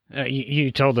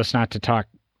You told us not to talk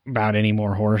about any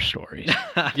more horror stories.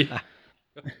 Yeah.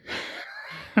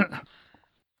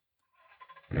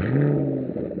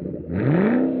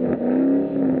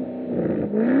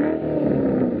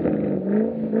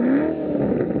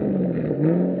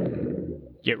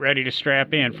 Get ready to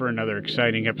strap in for another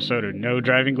exciting episode of No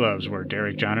Driving Gloves, where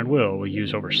Derek, John, and Will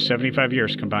use over 75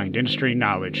 years combined industry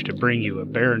knowledge to bring you a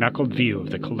bare-knuckled view of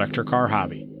the collector car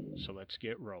hobby. So let's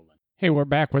get rolling. Hey, we're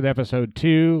back with episode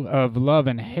 2 of Love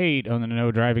and Hate on the No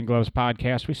Driving Gloves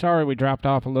podcast. We're sorry we dropped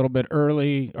off a little bit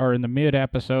early or in the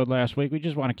mid-episode last week. We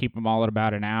just want to keep them all at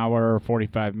about an hour or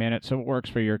 45 minutes so it works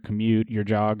for your commute, your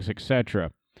jogs, etc.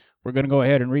 We're going to go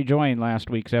ahead and rejoin last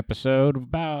week's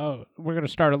episode. We're going to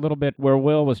start a little bit where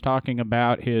Will was talking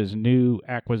about his new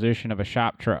acquisition of a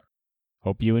shop truck.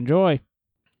 Hope you enjoy.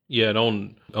 Yeah,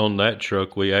 and on that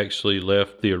truck, we actually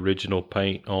left the original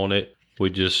paint on it.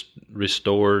 We just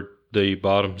restored the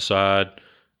bottom side,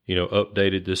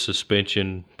 updated the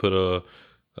suspension, put a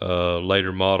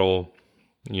later model,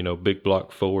 big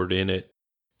block Ford in it,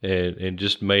 and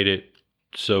just made it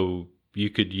so you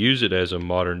could use it as a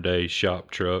modern day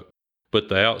shop truck. But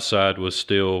the outside was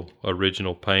still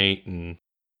original paint, and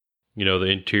the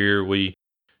interior we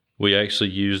actually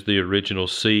used the original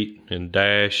seat and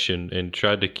dash and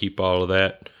tried to keep all of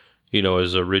that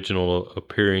as original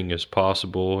appearing as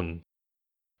possible. And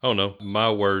I don't know,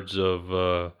 my words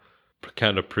of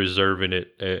kind of preserving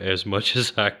it as much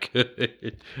as I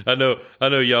could. I know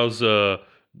y'all's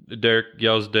Derek,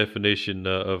 y'all's definition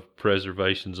of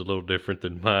preservation is a little different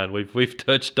than mine. We've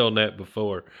touched on that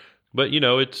before, but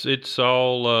it's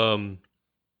all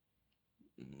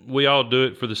we all do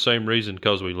it for the same reason,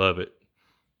 because we love it,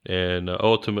 and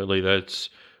ultimately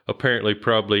that's apparently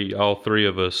probably all three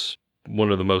of us. One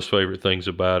of the most favorite things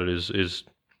about it is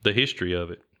the history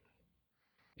of it.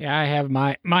 Yeah, I have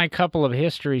my couple of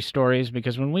history stories,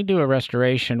 because when we do a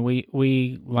restoration,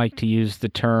 we like to use the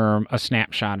term a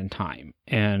snapshot in time.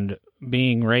 And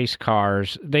being race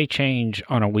cars, they change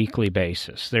on a weekly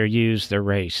basis. They're used, they're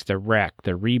raced, they're wrecked,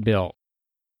 they're rebuilt.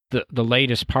 The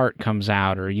latest part comes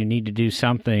out, or you need to do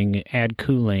something, add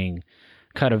cooling,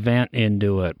 cut a vent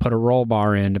into it, put a roll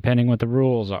bar in, depending what the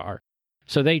rules are.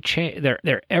 So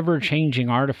they're ever-changing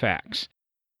artifacts.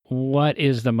 What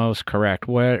is the most correct?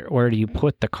 Where do you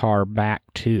put the car back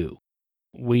to?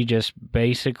 We just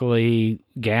basically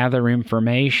gather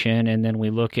information, and then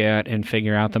we look at and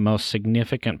figure out the most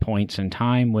significant points in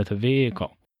time with a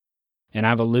vehicle. And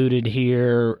I've alluded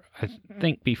here, I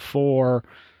think before,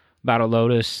 about a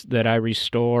Lotus that I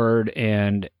restored,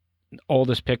 and the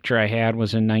oldest picture I had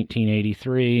was in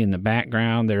 1983. In the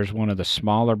background, there's one of the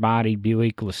smaller bodied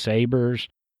Buick LeSabres,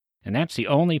 and that's the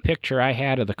only picture I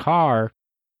had of the car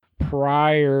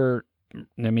prior.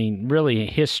 Really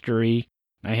history.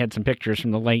 I had some pictures from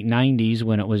the late 90s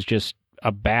when it was just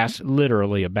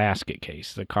literally a basket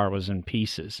case. The car was in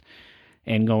pieces.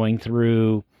 And going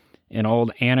through an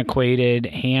old antiquated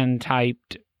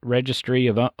hand-typed registry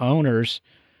of owners,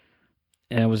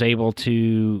 and I was able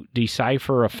to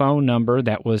decipher a phone number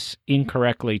that was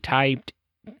incorrectly typed,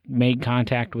 made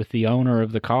contact with the owner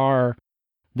of the car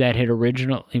that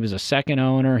he was a second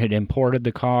owner, had imported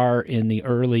the car in the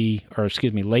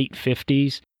late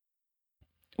 50s,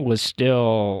 was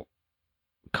still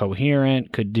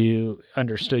coherent,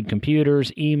 understood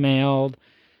computers, emailed,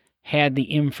 had the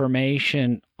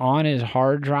information on his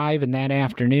hard drive. And that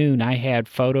afternoon, I had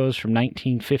photos from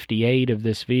 1958 of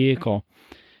this vehicle.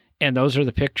 And those are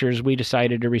the pictures we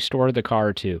decided to restore the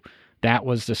car to. That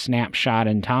was the snapshot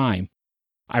in time.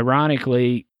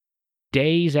 Ironically,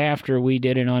 days after we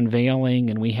did an unveiling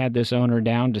and we had this owner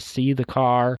down to see the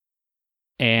car,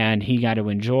 and he got to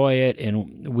enjoy it,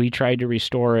 and we tried to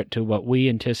restore it to what we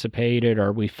anticipated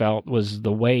or we felt was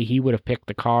the way he would have picked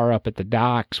the car up at the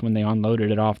docks when they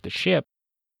unloaded it off the ship.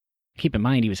 Keep in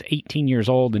mind, he was 18 years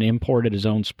old and imported his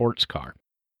own sports car.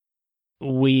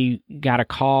 We got a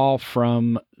call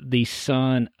from the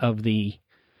son of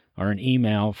an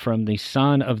email from the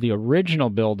son of the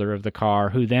original builder of the car,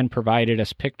 who then provided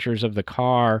us pictures of the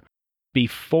car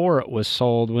before it was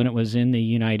sold, when it was in the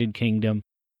United Kingdom,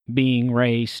 being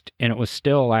raced, and it was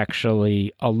still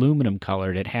actually aluminum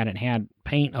colored. It hadn't had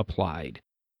paint applied.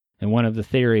 And one of the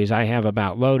theories I have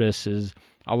about Lotus is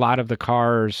a lot of the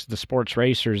cars, the sports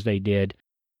racers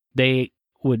they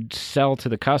would sell to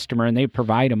the customer and they'd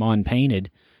provide them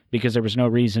unpainted because there was no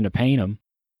reason to paint them.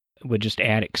 It would just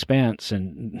add expense,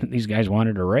 and these guys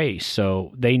wanted to race.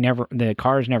 So the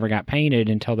cars never got painted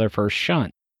until their first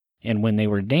shunt. And when they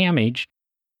were damaged,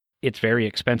 it's very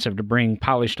expensive to bring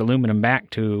polished aluminum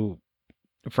back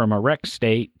from a wreck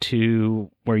state to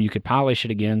where you could polish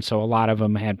it again. So a lot of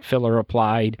them had filler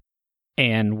applied,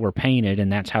 and were painted,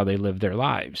 and that's how they lived their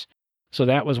lives. So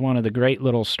that was one of the great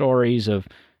little stories of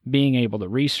being able to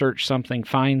research something,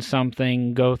 find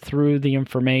something, go through the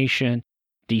information,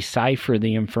 decipher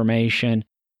the information,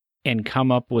 and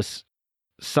come up with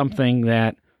something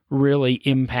that really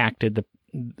impacted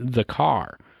the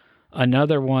car.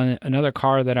 Another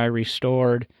car that I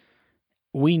restored,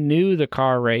 we knew the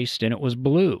car raced and it was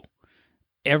blue.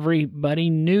 Everybody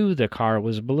knew the car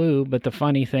was blue, but the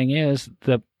funny thing is,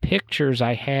 the pictures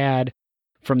I had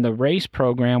from the race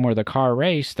program where the car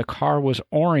raced, the car was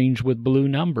orange with blue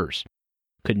numbers.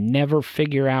 Could never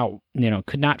figure out,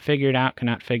 could not figure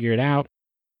it out.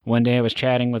 One day I was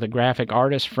chatting with a graphic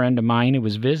artist friend of mine who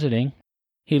was visiting.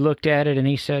 He looked at it and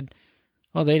he said,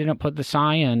 well, they didn't put the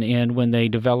cyan in when they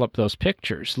developed those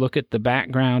pictures. Look at the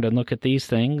background and look at these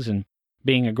things. And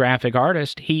being a graphic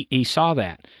artist, he saw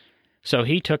that. So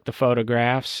he took the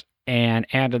photographs and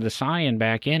added the cyan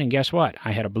back in, and guess what?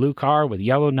 I had a blue car with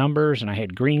yellow numbers, and I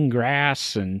had green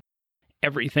grass, and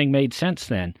everything made sense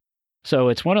then. So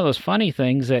it's one of those funny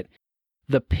things that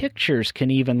the pictures can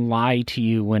even lie to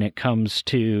you when it comes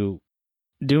to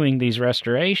doing these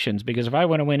restorations, because if I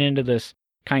would have went into this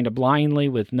kind of blindly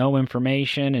with no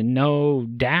information and no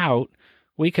doubt,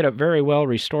 we could have very well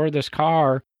restored this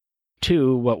car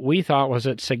to what we thought was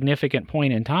a significant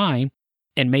point in time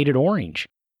and made it orange.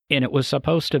 And it was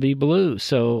supposed to be blue.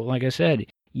 So, like I said,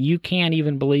 you can't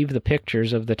even believe the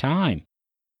pictures of the time.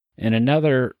 And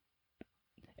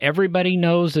everybody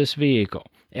knows this vehicle.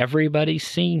 Everybody's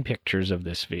seen pictures of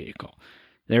this vehicle.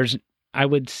 I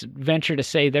would venture to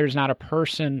say there's not a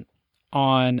person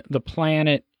on the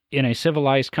planet in a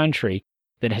civilized country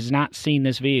that has not seen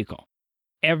this vehicle.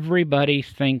 Everybody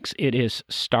thinks it is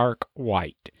stark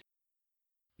white.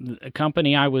 The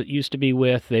company I used to be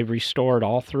with, they've restored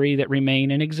all three that remain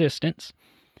in existence.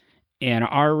 And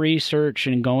our research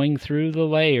and going through the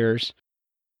layers,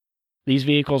 these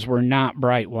vehicles were not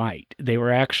bright white. They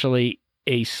were actually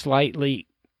a slightly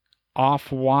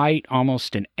off-white,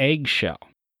 almost an eggshell,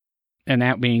 and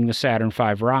that being the Saturn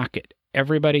V rocket.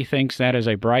 Everybody thinks that is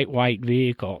a bright white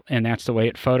vehicle, and that's the way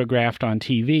it photographed on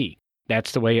TV.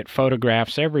 That's the way it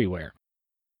photographs everywhere.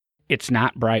 It's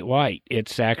not bright white.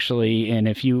 It's actually, and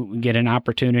if you get an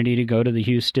opportunity to go to the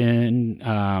Houston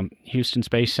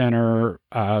Space Center,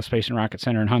 Space and Rocket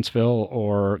Center in Huntsville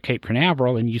or Cape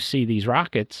Canaveral, and you see these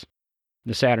rockets,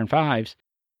 the Saturn Vs,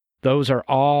 those are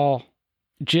all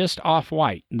just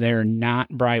off-white. They're not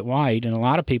bright white, and a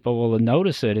lot of people will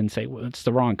notice it and say, well, it's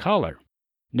the wrong color.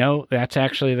 No, that's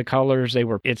actually the colors they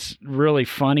were. It's really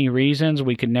funny reasons.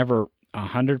 We could never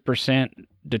 100%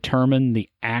 determine the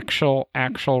actual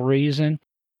reason,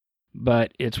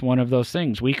 but it's one of those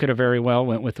things. We could have very well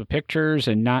went with the pictures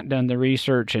and not done the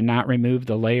research and not removed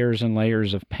the layers and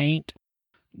layers of paint,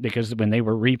 because when they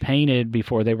were repainted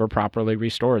before they were properly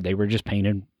restored, they were just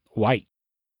painted white.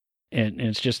 And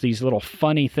it's just these little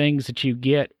funny things that you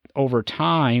get over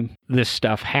time. This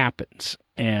stuff happens,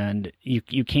 and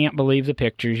you can't believe the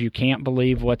pictures. You can't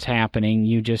believe what's happening.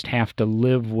 You just have to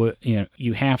live with,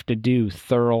 you have to do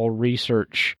thorough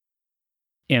research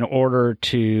in order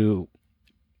to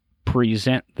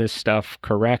present this stuff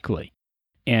correctly.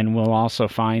 And we'll also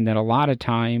find that a lot of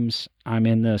times I'm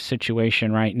in the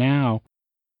situation right now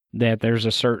that there's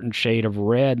a certain shade of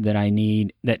red that I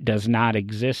need that does not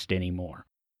exist anymore.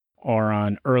 Or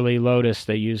on early Lotus,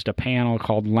 they used a panel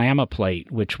called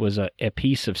Lamiplate, which was a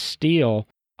piece of steel,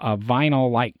 a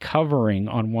vinyl-like covering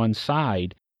on one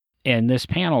side. And this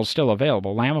panel is still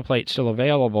available. Lamiplate's still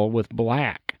available with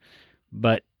black.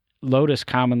 But Lotus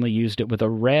commonly used it with a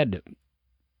red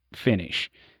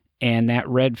finish. And that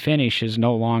red finish is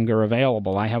no longer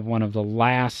available. I have one of the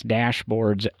last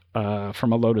dashboards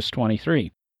from a Lotus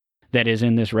 23 that is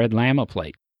in this red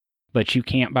Lamiplate. But you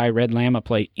can't buy red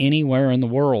Lamiplate anywhere in the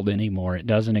world anymore. It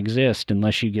doesn't exist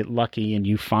unless you get lucky and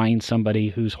you find somebody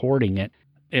who's hoarding it.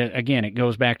 Again, it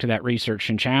goes back to that research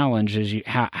and challenge, is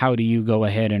how do you go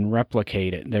ahead and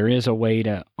replicate it? There is a way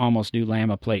to almost do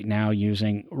Lamiplate now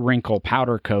using wrinkle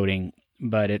powder coating,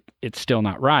 but it's still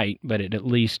not right, but it at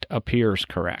least appears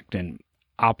correct. And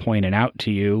I'll point it out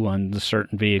to you on the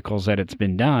certain vehicles that it's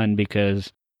been done,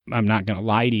 because I'm not going to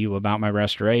lie to you about my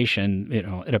restoration.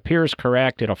 It appears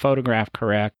correct, it'll photograph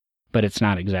correct, but it's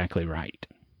not exactly right.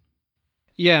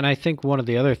 Yeah, and I think one of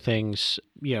the other things,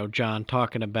 John,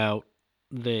 talking about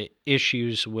the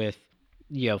issues with,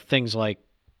 things like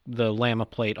the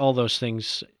Lamiplate, all those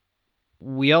things,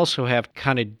 we also have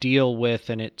kind of deal with,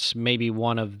 and it's maybe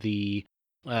one of the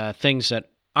things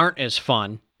that aren't as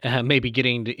fun, maybe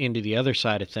getting into the other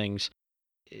side of things,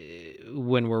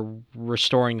 when we're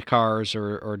restoring the cars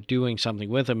or doing something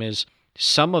with them, is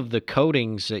some of the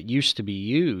coatings that used to be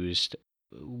used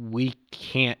we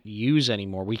can't use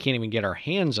anymore. We can't even get our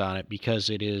hands on it because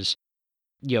it is,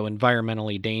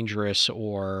 environmentally dangerous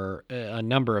or a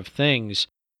number of things.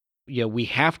 We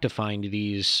have to find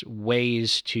these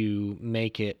ways to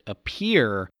make it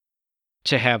appear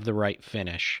to have the right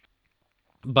finish,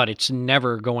 but it's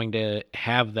never going to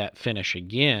have that finish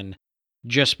again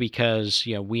just because,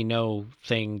 we know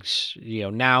things,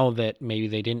 now that maybe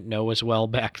they didn't know as well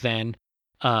back then,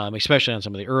 especially on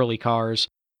some of the early cars.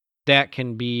 That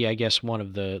can be, I guess, one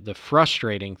of the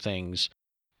frustrating things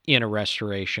in a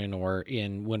restoration or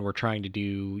in when we're trying to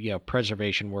do,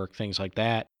 preservation work, things like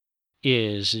that,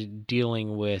 is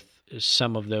dealing with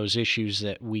some of those issues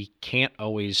that we can't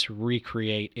always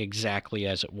recreate exactly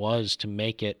as it was to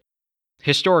make it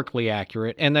historically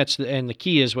accurate. And and the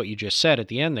key is what you just said at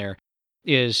the end there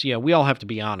is, we all have to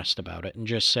be honest about it and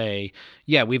just say,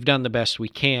 yeah, we've done the best we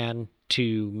can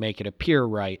to make it appear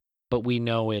right, but we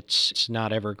know it's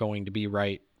not ever going to be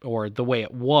right or the way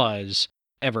it was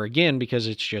ever again because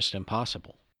it's just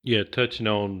impossible. Yeah, touching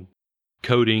on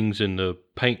coatings and the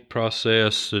paint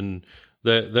process, and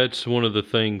that's one of the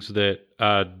things that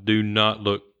I do not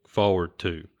look forward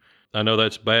to. I know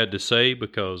that's bad to say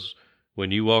because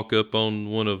when you walk up on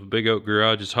one of Big Oak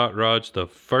Garage's hot rods, the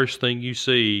first thing you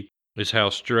see is how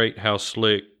straight, how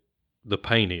slick the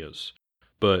paint is.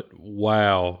 But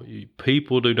wow,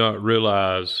 people do not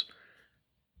realize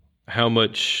how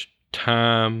much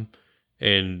time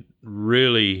and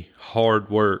really hard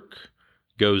work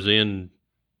goes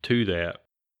into that.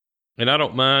 And I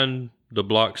don't mind the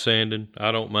block sanding.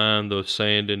 I don't mind the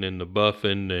sanding and the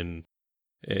buffing and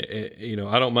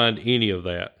I don't mind any of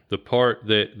that. The part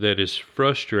that is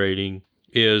frustrating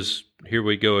is here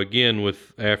we go again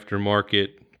with aftermarket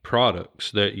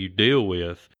products that you deal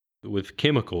with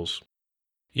chemicals.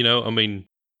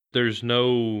 There's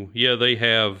they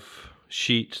have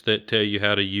sheets that tell you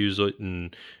how to use it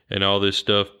and all this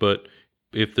stuff, but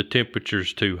if the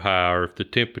temperature's too high or if the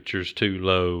temperature's too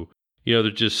low,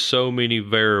 there's just so many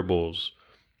variables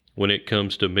when it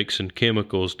comes to mixing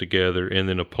chemicals together and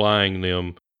then applying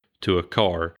them to a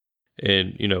car.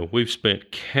 And, we've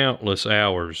spent countless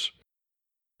hours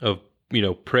of,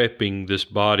 prepping this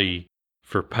body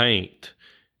for paint.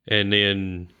 And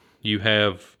then you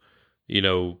have,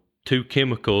 two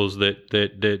chemicals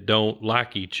that don't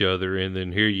like each other. And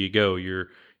then here you go.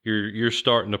 You're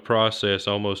starting the process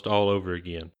almost all over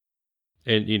again.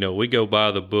 And, we go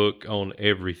by the book on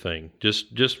everything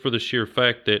just for the sheer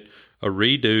fact that a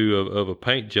redo of a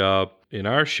paint job in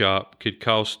our shop could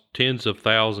cost tens of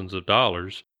thousands of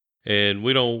dollars. And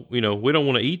we don't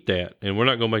want to eat that. And we're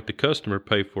not going to make the customer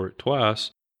pay for it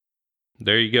twice.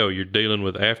 There you go. You're dealing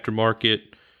with aftermarket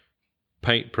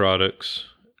paint products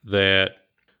that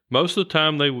most of the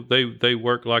time they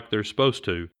work like they're supposed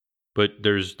to. But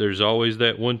there's always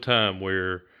that one time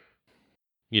where,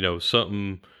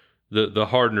 something, the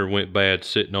hardener went bad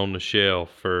sitting on the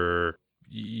shelf, or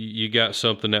you got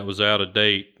something that was out of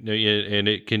date, and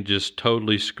it can just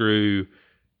totally screw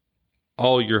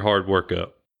all your hard work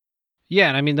up. Yeah,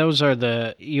 and I mean, those are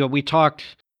we talked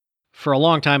for a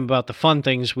long time about the fun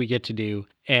things we get to do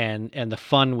and the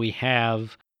fun we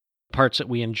have, parts that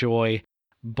we enjoy,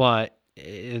 but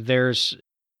there's,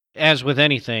 as with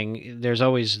anything, there's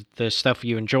always the stuff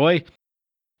you enjoy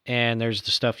and there's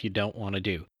the stuff you don't want to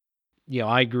do.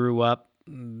 I grew up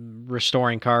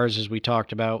restoring cars, as we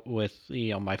talked about with,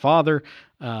 my father.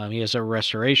 He has a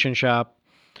restoration shop.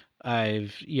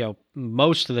 I've,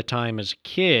 most of the time as a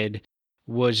kid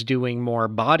was doing more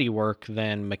body work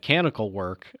than mechanical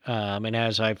work. And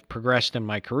as I've progressed in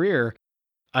my career,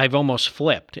 I've almost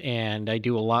flipped and I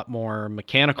do a lot more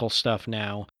mechanical stuff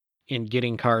now in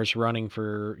getting cars running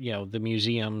for, the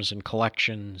museums and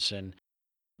collections, and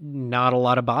not a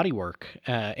lot of body work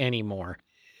anymore.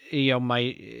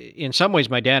 In some ways,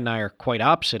 my dad and I are quite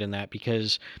opposite in that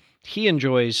because he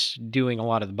enjoys doing a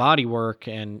lot of the body work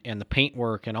and the paint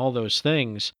work and all those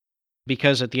things,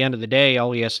 because at the end of the day,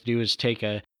 all he has to do is take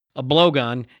a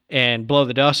blowgun and blow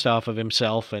the dust off of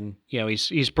himself, and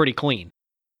he's pretty clean.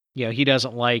 He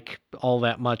doesn't like all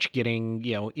that much getting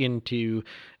into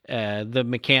the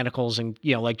mechanicals and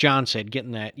like John said,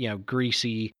 getting that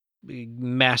greasy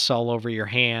mess all over your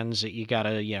hands that you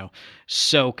gotta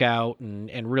soak out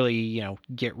and really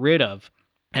get rid of.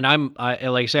 And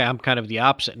like I say, I'm kind of the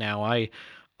opposite now.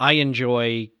 I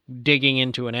enjoy digging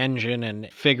into an engine and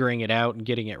figuring it out and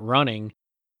getting it running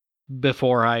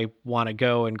before I want to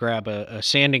go and grab a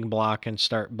sanding block and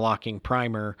start blocking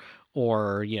primer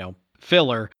or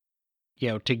filler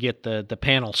to get the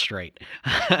panel straight.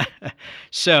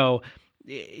 So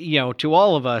to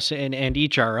all of us, and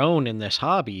each our own in this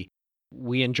hobby,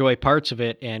 we enjoy parts of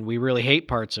it and we really hate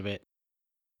parts of it.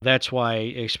 That's why,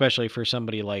 especially for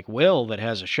somebody like Will that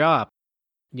has a shop,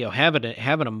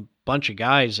 having a bunch of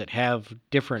guys that have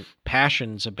different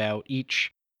passions about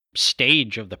each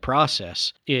stage of the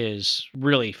process is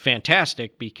really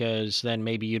fantastic, because then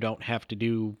maybe you don't have to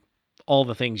do all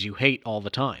the things you hate all the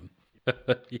time.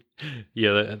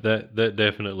 Yeah, that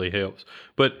definitely helps.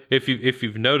 But if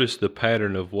you've noticed, the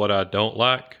pattern of what I don't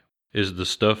like is the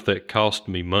stuff that cost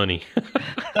me money.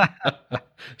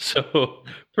 So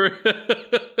pre-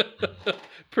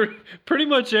 pretty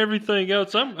much everything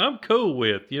else I'm cool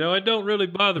with. It don't really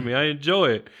bother me. I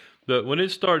enjoy it. But when it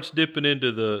starts dipping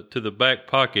into the back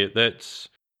pocket, that's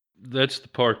the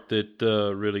part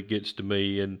that really gets to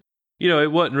me. And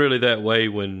it wasn't really that way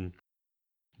when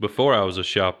before I was a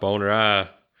shop owner. I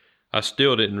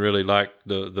still didn't really like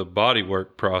the body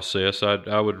work process.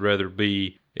 I would rather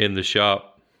be in the shop,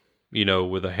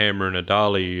 with a hammer and a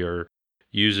dolly, or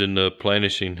using the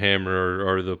planishing hammer,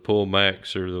 or the Pull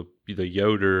Max, or the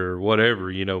Yoder, or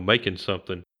whatever, making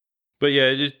something. But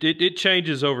yeah, it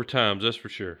changes over time, that's for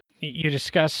sure. You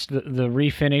discussed the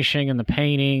refinishing and the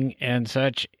painting and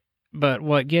such, but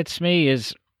what gets me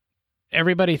is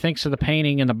everybody thinks of the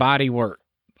painting and the body work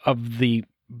of the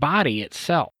body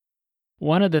itself.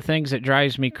 One of the things that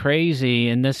drives me crazy,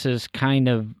 and this is kind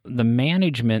of the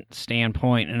management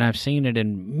standpoint, and I've seen it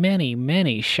in many,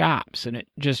 many shops, and it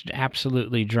just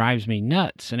absolutely drives me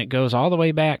nuts. And it goes all the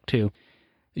way back to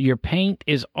your paint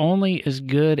is only as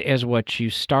good as what you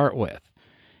start with.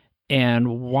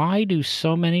 And why do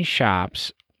so many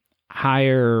shops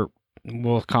hire,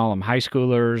 we'll call them high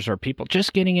schoolers or people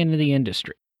just getting into the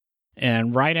industry?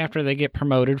 And right after they get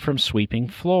promoted from sweeping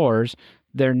floors,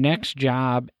 their next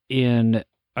job in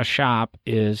a shop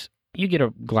is you get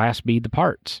to glass bead the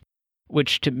parts,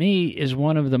 which to me is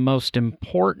one of the most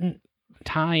important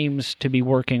times to be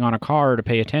working on a car to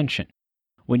pay attention.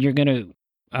 When you're going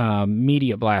to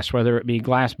media blast, whether it be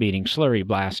glass beading, slurry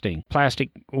blasting, plastic,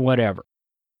 whatever,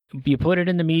 you put it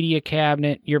in the media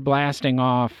cabinet, you're blasting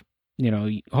off.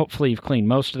 Hopefully you've cleaned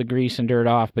most of the grease and dirt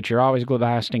off, but you're always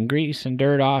blasting grease and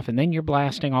dirt off, and then you're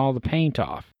blasting all the paint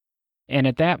off. And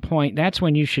at that point, that's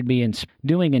when you should be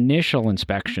doing initial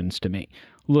inspections to me,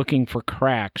 looking for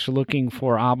cracks, looking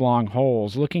for oblong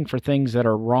holes, looking for things that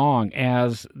are wrong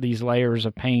as these layers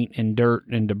of paint and dirt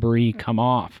and debris come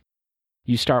off.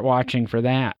 You start watching for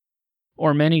that.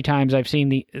 Or many times I've seen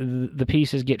the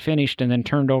pieces get finished and then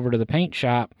turned over to the paint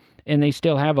shop, and they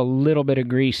still have a little bit of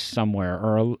grease somewhere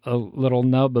or a little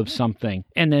nub of something,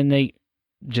 and then they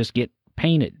just get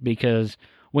painted, because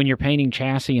when you're painting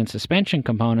chassis and suspension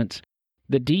components,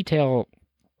 the detail,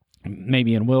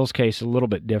 maybe in Will's case a little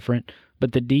bit different,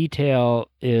 but the detail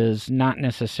is not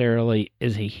necessarily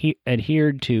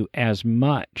adhered to as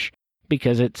much,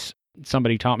 because it's,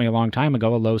 somebody taught me a long time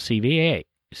ago, a low CVA,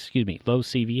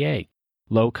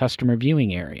 low customer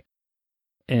viewing area.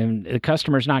 And the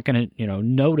customer's not going to,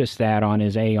 notice that on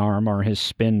his A-arm or his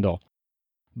spindle.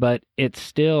 But it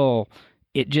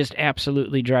just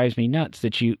absolutely drives me nuts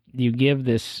that you give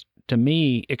this, to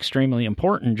me, extremely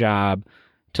important job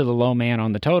to the low man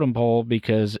on the totem pole,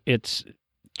 because it's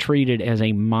treated as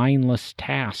a mindless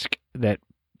task that,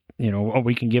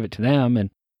 we can give it to them and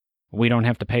we don't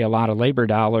have to pay a lot of labor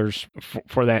dollars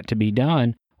for that to be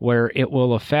done, where it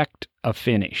will affect a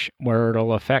finish, where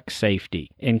it'll affect safety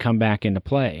and come back into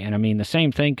play. And I mean, the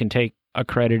same thing can take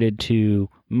accredited to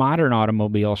modern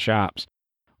automobile shops.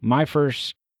 My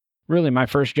first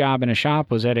job in a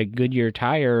shop was at a Goodyear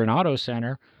Tire and Auto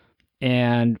Center.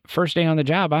 And first day on the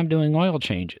job, I'm doing oil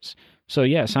changes. So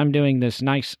yes, I'm doing this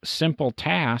nice, simple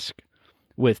task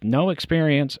with no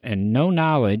experience and no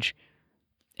knowledge.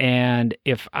 And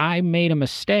if I made a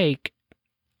mistake,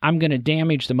 I'm going to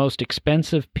damage the most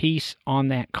expensive piece on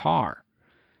that car.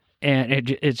 And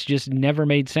it's just never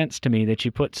made sense to me that you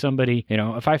put somebody,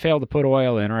 if I fail to put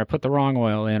oil in, or I put the wrong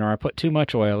oil in, or I put too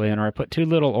much oil in, or I put too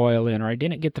little oil in, or I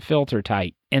didn't get the filter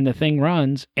tight, and the thing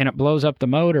runs and it blows up the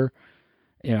motor,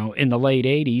 in the late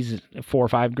 80s, $4,000 or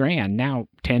 $5,000. Now,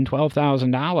 $10,000,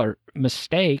 $12,000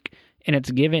 mistake, and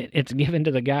it's given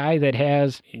to the guy that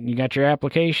has, you got your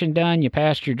application done, you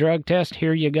passed your drug test,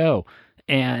 here you go.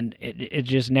 And it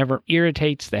just never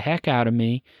irritates the heck out of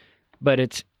me, but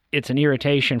it's an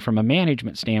irritation from a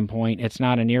management standpoint. It's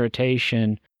not an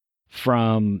irritation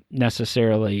from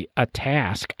necessarily a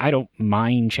task. I don't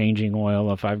mind changing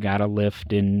oil if I've got a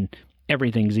lift and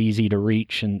everything's easy to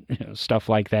reach and stuff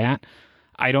like that.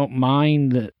 I don't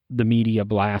mind the media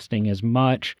blasting as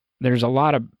much. There's a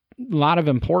lot of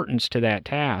importance to that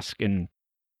task, and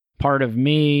part of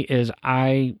me is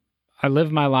I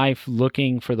live my life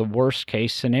looking for the worst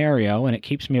case scenario, and it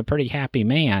keeps me a pretty happy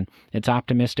man. It's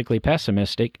optimistically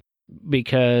pessimistic,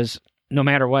 because no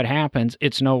matter what happens,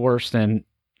 it's no worse than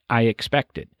I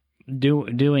expected.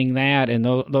 Doing that and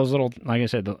those little, like I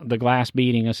said, the glass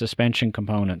beading of suspension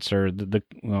components, or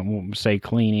we'll say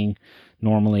cleaning.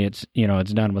 Normally, it's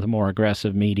done with more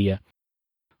aggressive media,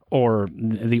 or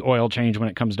the oil change when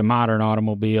it comes to modern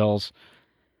automobiles.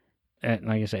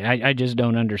 Like I say, I just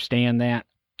don't understand that.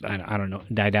 I don't know.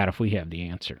 I doubt if we have the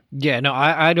answer. Yeah, no,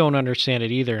 I don't understand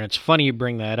it either. And it's funny you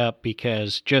bring that up,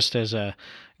 because just as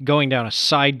going down a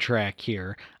sidetrack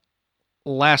here,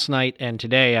 last night and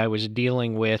today I was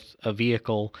dealing with a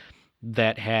vehicle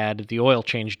that had the oil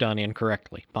change done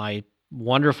incorrectly. My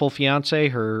wonderful fiance,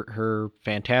 her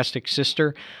fantastic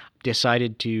sister,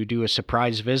 decided to do a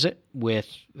surprise visit with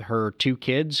her 2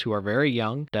 kids who are very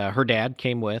young. Her dad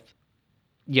came with.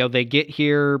 They get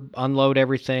here, unload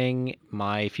everything.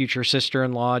 My future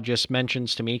sister-in-law just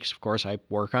mentions to me, because of course I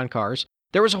work on cars,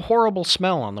 there was a horrible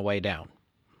smell on the way down.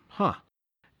 Huh.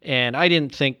 And I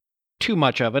didn't think too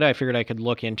much of it. I figured I could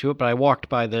look into it, but I walked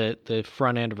by the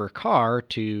front end of her car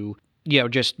to,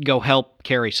 just go help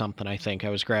carry something, I think. I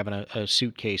was grabbing a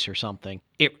suitcase or something.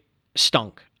 It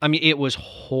stunk. I mean, it was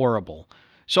horrible.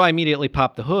 So I immediately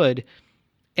popped the hood,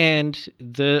 and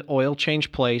the oil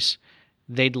change place,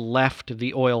 they'd left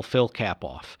the oil fill cap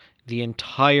off. The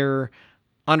entire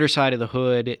underside of the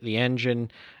hood, the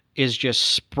engine, is just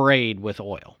sprayed with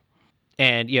oil.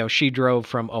 And, she drove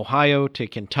from Ohio to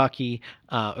Kentucky,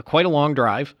 quite a long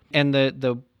drive. And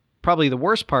the probably the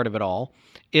worst part of it all,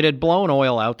 it had blown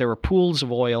oil out. There were pools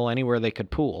of oil anywhere they could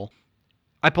pool.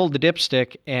 I pulled the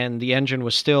dipstick, and the engine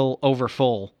was still over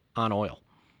full on oil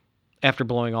after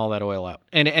blowing all that oil out.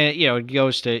 And it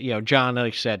goes to, John,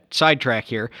 like I said, sidetrack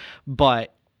here.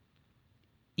 But,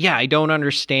 yeah, I don't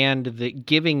understand that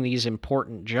giving these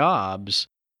important jobs,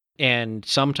 and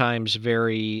sometimes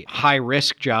very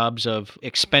high-risk jobs of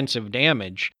expensive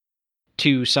damage,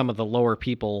 to some of the lower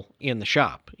people in the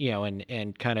shop,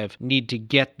 and kind of need to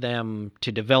get them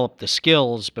to develop the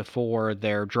skills before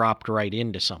they're dropped right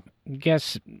into something. I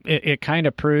guess it kind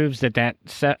of proves that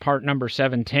set part number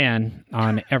 710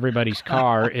 on everybody's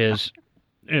car is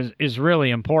really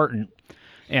important.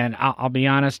 And I'll be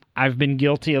honest, I've been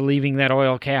guilty of leaving that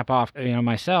oil cap off,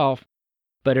 myself,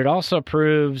 but it also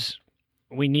proves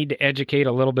we need to educate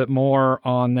a little bit more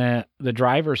on the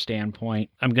driver standpoint.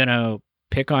 I'm going to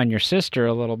pick on your sister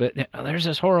a little bit. There's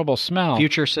this horrible smell.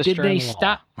 Future sister-in-law. Did they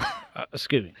stop?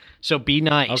 Excuse me. So be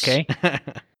nice. Okay.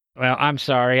 Well, I'm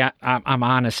sorry. I'm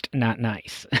honest, not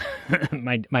nice.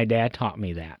 My dad taught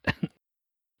me that.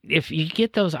 If you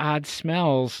get those odd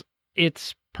smells,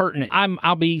 it's pertinent.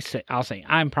 I'll say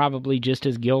I'm probably just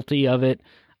as guilty of it.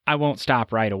 I won't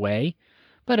stop right away.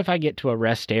 But if I get to a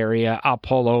rest area, I'll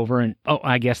pull over and,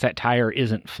 I guess that tire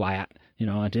isn't flat.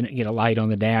 I didn't get a light on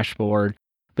the dashboard.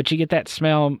 But you get that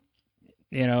smell,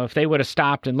 if they would have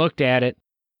stopped and looked at it,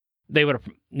 they would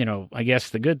have, I guess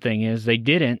the good thing is they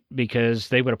didn't, because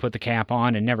they would have put the cap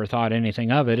on and never thought anything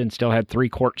of it and still had 3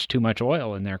 quarts too much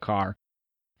oil in their car.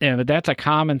 But that's a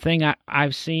common thing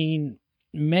I've seen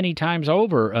many times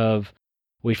over of,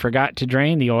 we forgot to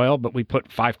drain the oil, but we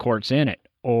put 5 quarts in it.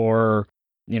 Or,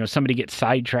 somebody gets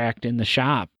sidetracked in the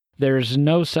shop. There's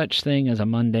no such thing as a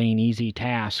mundane, easy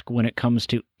task when it comes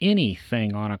to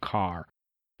anything on a car.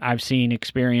 I've seen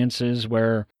experiences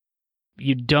where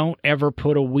you don't ever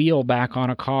put a wheel back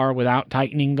on a car without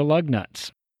tightening the lug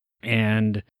nuts.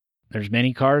 And there's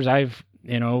many cars I've,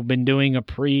 been doing a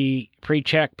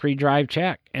pre-check, pre-drive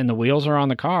check, and the wheels are on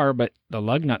the car, but the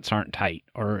lug nuts aren't tight,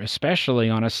 or especially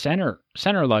on a center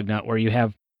lug nut where you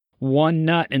have one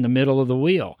nut in the middle of the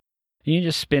wheel. You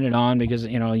just spin it on because,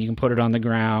 you can put it on the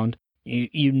ground.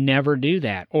 You never do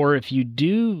that. Or if you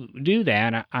do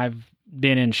that, I've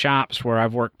been in shops where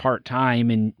I've worked part-time,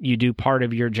 and you do part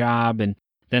of your job and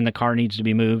then the car needs to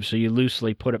be moved, so you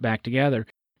loosely put it back together.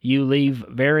 You leave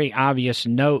very obvious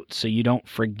notes so you don't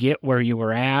forget where you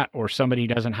were at, or somebody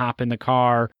doesn't hop in the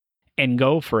car and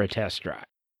go for a test drive.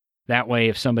 That way,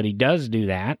 if somebody does do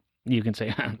that, you can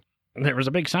say, there was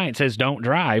a big sign that says don't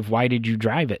drive. Why did you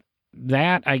drive it?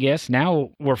 That, I guess,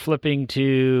 now we're flipping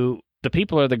to the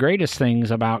people are the greatest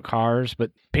things about cars,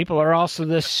 but people are also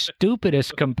the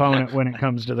stupidest component when it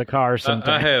comes to the car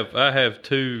sometimes. I have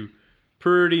 2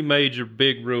 pretty major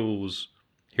big rules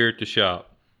here at the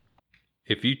shop.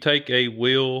 If you take a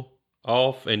wheel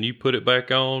off and you put it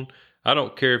back on, I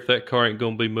don't care if that car ain't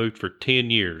going to be moved for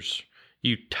 10 years.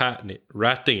 You tighten it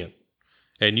right then,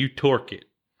 and you torque it.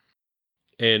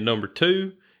 And number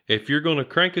 2, if you're going to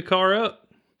crank a car up,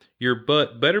 your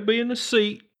butt better be in the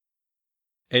seat,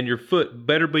 and your foot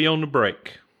better be on the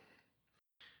brake.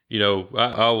 I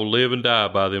will live and die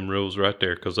by them rules right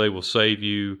there, because they will save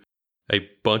you a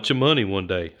bunch of money one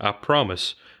day, I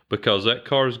promise. because that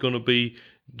car is going to be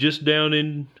just down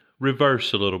in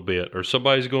reverse a little bit, or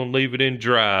somebody's going to leave it in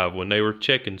drive when they were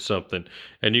checking something,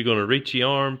 and you're going to reach your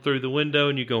arm through the window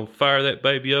and you're going to fire that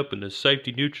baby up, and the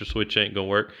safety neutral switch ain't going to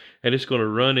work, and it's going to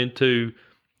run into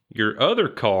your other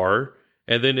car,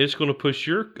 and then it's going to push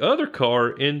your other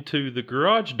car into the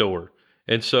garage door.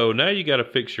 And so now you got to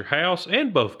fix your house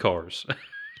and both cars.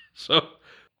 So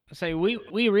Say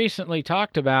we recently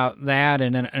talked about that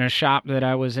in a shop that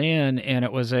I was in, and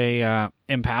it was a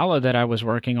Impala that I was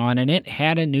working on, and it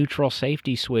had a neutral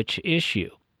safety switch issue.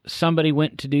 Somebody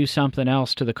went to do something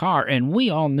else to the car, and we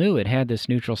all knew it had this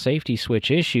neutral safety switch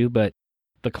issue, but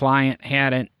the client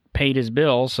hadn't paid his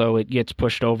bill, so it gets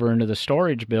pushed over into the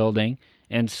storage building,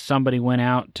 and somebody went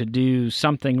out to do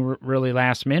something really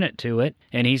last minute to it,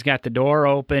 and he's got the door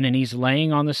open, and he's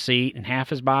laying on the seat, and half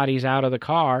his body's out of the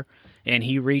car, and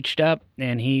he reached up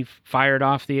and he fired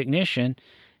off the ignition,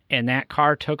 and that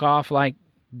car took off like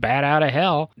bat out of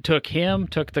hell. Took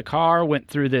the car, went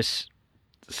through this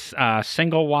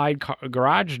single wide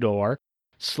garage door,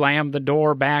 slammed the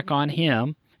door back on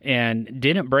him, and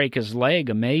didn't break his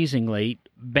leg, amazingly.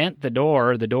 Bent the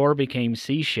door became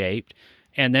C-shaped,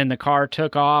 and then the car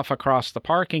took off across the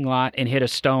parking lot and hit a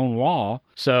stone wall.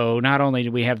 So not only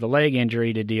did we have the leg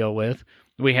injury to deal with,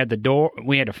 we had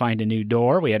to find a new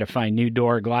door, we had to find new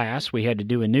door glass, we had to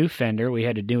do a new fender, we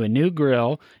had to do a new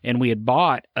grill, and we had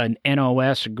bought an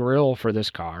NOS grill for this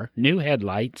car, new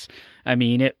headlights. I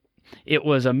mean, it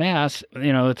was a mess.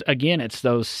 It's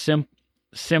those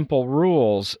simple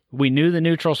rules. We knew the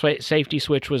neutral safety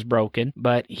switch was broken,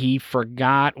 but he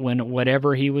forgot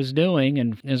whatever he was doing,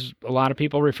 and as a lot of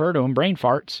people refer to them, brain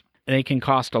farts. They can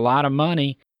cost a lot of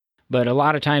money. But a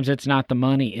lot of times it's not the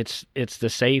money, it's the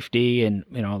safety. And,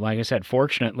 like I said,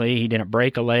 fortunately, he didn't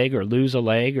break a leg or lose a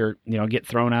leg or, get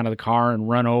thrown out of the car and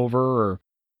run over. Or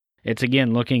it's,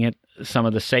 again, looking at some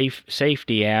of the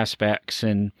safety aspects.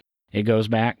 And it goes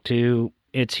back to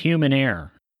it's human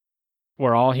error.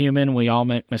 We're all human. We all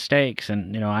make mistakes.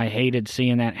 And, I hated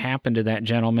seeing that happen to that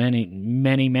gentleman.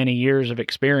 Many, many years of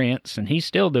experience, and he's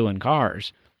still doing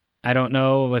cars. I don't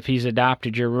know if he's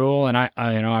adopted your rule, and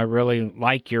I really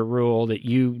like your rule that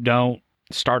you don't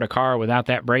start a car without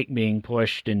that brake being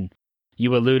pushed. And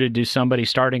you alluded to somebody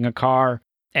starting a car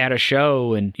at a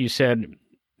show, and you said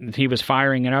he was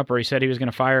firing it up, or he said he was going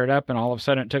to fire it up, and all of a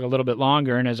sudden it took a little bit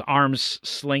longer, and his arms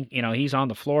he's on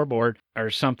the floorboard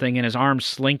or something, and his arms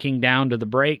slinking down to the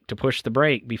brake to push the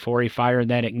brake before he fired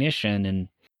that ignition. And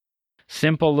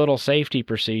simple little safety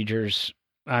procedures,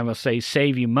 I will say,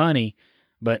 save you money,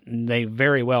 but they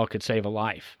very well could save a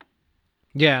life.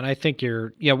 Yeah, and I think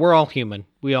we're all human.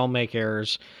 We all make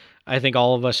errors. I think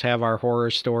all of us have our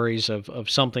horror stories of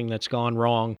something that's gone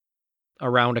wrong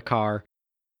around a car.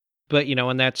 But,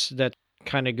 and that's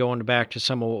kind of going back to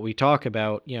some of what we talk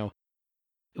about,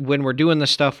 when we're doing the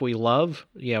stuff we love,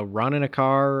 running a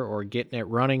car or getting it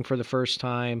running for the first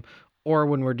time, or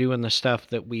when we're doing the stuff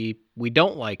that we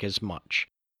don't like as much,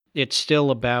 it's still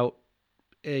about,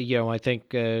 I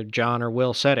think John or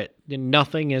Will said it,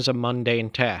 nothing is a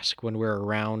mundane task when we're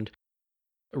around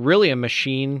really a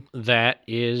machine that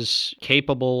is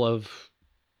capable of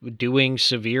doing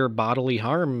severe bodily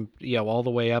harm, all the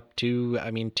way up to,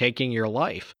 taking your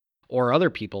life or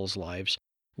other people's lives.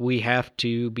 We have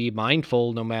to be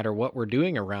mindful, no matter what we're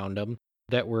doing around them,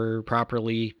 that we're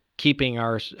properly keeping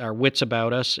our wits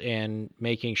about us and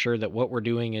making sure that what we're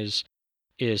doing is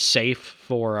safe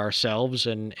for ourselves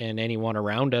and anyone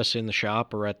around us in the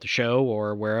shop or at the show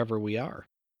or wherever we are.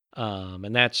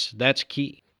 And that's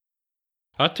key.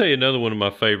 I'll tell you another one of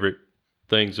my favorite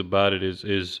things about it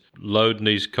is loading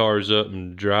these cars up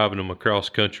and driving them across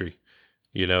country.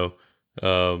 There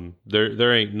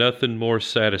ain't nothing more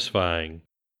satisfying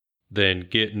than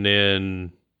getting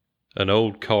in an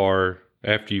old car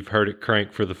after you've heard it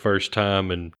crank for the first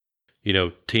time in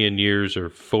 10 years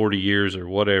or 40 years or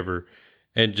whatever,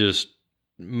 and just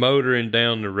motoring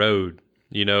down the road,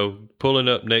 pulling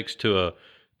up next to a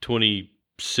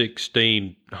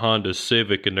 2016 Honda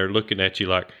Civic, and they're looking at you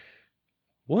like,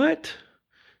 what?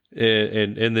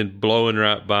 And then blowing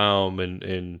right by them,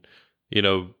 and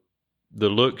the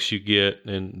looks you get,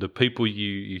 and the people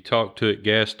you talk to at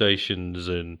gas stations,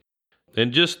 and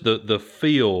just the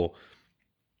feel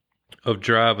of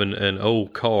driving an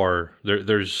old car.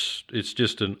 It's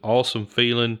just an awesome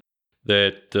feeling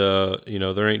that,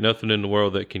 there ain't nothing in the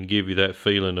world that can give you that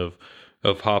feeling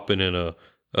of hopping in a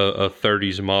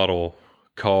 30s model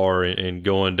car and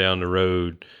going down the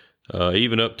road,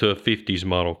 even up to a 50s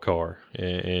model car,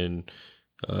 and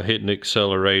hitting the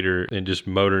accelerator and just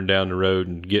motoring down the road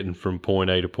and getting from point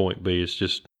A to point B. It's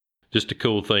just a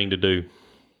cool thing to do.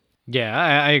 Yeah,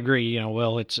 I agree.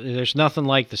 Will, there's nothing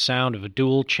like the sound of a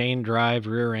dual chain drive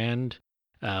rear end,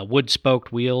 wood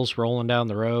spoked wheels rolling down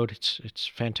the road. It's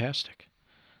fantastic.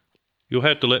 You'll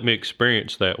have to let me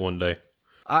experience that one day.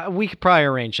 We could probably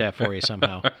arrange that for you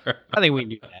somehow. I think we can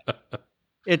do that.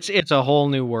 It's a whole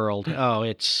new world. Oh,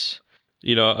 it's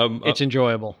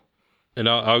enjoyable. And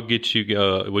I'll get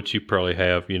you what you probably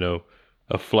have.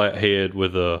 A flathead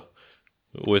with a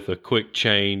quick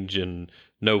change and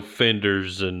no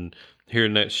fenders, and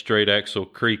hearing that straight axle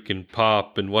creak and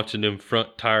pop, and watching them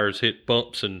front tires hit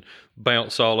bumps and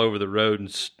bounce all over the road,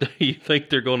 and you think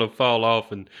they're going to fall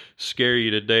off and scare you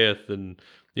to death. And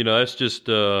that's just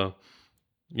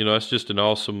that's just an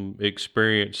awesome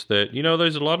experience. That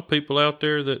there's a lot of people out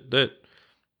there that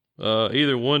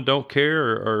either one, don't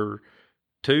care, or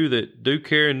two, that do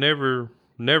care and never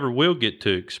will get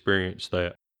to experience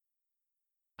that.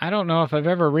 I don't know if I've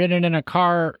ever ridden in a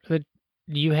car that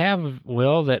you have,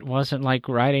 Will, that wasn't like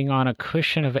riding on a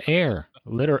cushion of air.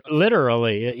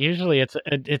 Literally. Usually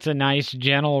it's a nice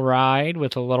gentle ride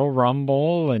with a little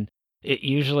rumble, and it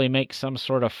usually makes some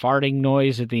sort of farting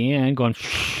noise at the end going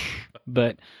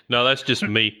but no, that's just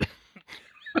me.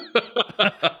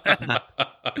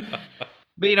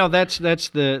 But that's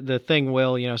the thing,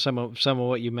 Will. Some of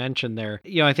what you mentioned there.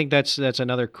 I think that's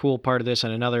another cool part of this,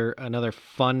 and another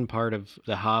fun part of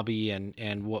the hobby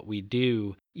and what we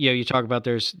do. You talk about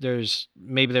there's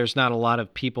not a lot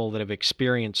of people that have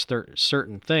experienced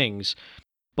certain things,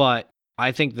 but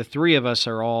I think the three of us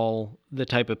are all the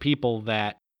type of people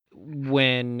that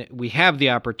when we have the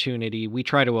opportunity, we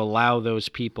try to allow those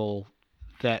people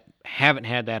that haven't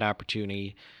had that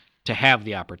opportunity to have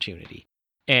the opportunity.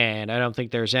 And I don't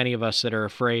think there's any of us that are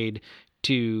afraid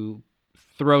to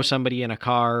throw somebody in a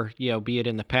car, be it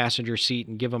in the passenger seat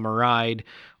and give them a ride,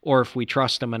 or if we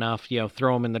trust them enough,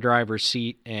 throw them in the driver's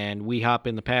seat and we hop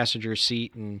in the passenger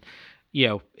seat and,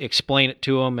 explain it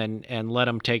to them and let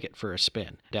them take it for a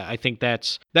spin. I think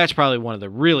that's probably one of the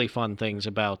really fun things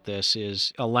about this,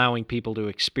 is allowing people to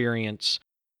experience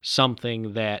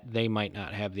something that they might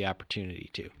not have the opportunity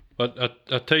to.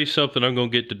 I'll tell you something I'm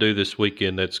going to get to do this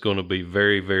weekend that's going to be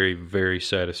very, very, very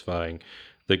satisfying.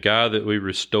 The guy that we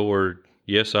restored,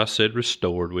 yes, I said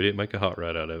restored, we didn't make a hot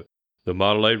rod out of it, the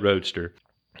Model A Roadster,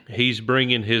 he's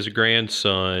bringing his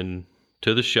grandson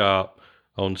to the shop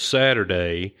on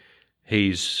Saturday.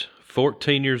 He's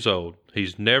 14 years old.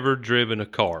 He's never driven a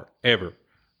car, ever.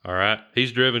 All right?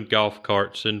 He's driven golf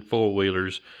carts and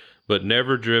four-wheelers, but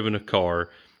never driven a car.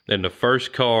 And the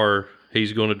first car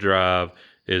he's going to drive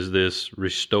is this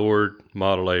restored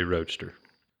Model A Roadster.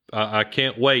 I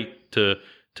can't wait to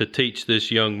teach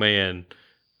this young man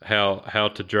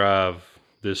how to drive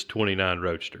this 29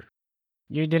 Roadster.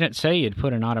 You didn't say you'd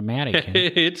put an automatic in.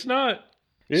 It's not.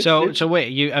 So wait,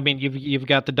 you've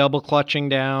got the double clutching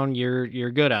down.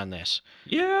 You're good on this.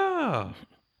 Yeah.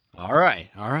 All right.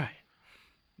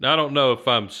 Now, I don't know if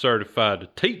I'm certified to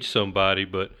teach somebody,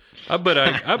 but I bet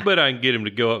I can get him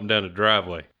to go up and down the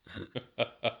driveway.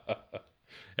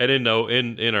 And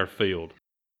in our field.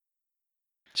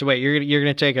 So wait, you're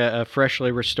gonna take a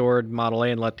freshly restored Model A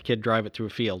and let the kid drive it through a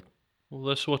field? Well,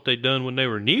 that's what they done when they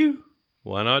were new.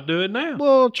 Why not do it now?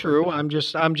 Well, true. I'm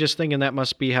just thinking that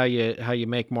must be how you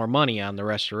make more money on the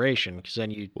restoration, because then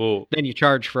you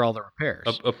charge for all the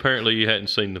repairs. Apparently, you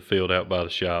hadn't seen the field out by the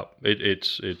shop.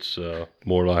 It's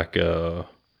more like a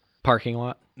parking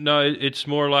lot. No, it's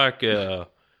more like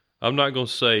I'm not going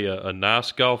to say a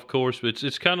nice golf course, but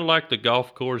it's kind of like the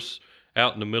golf course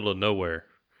out in the middle of nowhere.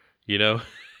 It's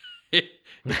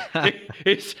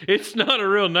not a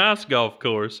real nice golf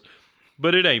course,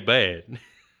 but it ain't bad.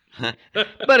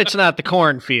 But it's not the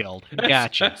cornfield.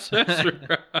 Gotcha. That's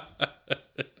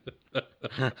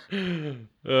right.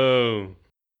 Oh,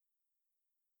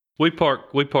 we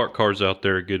park cars out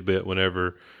there a good bit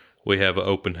whenever we have an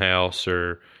open house,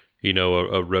 or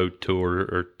a road tour,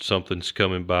 or something's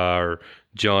coming by, or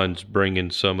John's bringing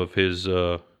some of his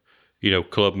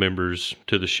club members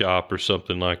to the shop or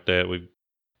something like that.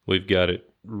 We've got it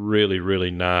really,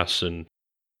 really nice and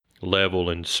level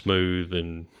and smooth,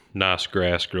 and nice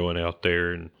grass growing out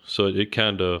there, and so it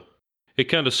kind of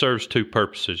serves two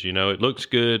purposes. It looks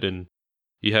good, and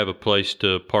you have a place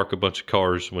to park a bunch of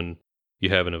cars when you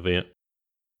have an event,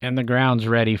 and the ground's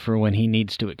ready for when he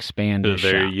needs to expand his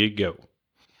there shop. You go,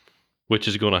 which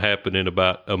is going to happen in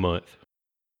about a month.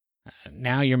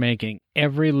 Now you're making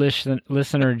every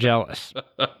listener jealous.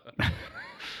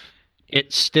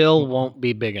 It still won't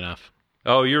be big enough.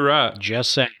 Oh, you're right.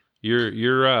 Just saying.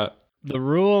 You're right. The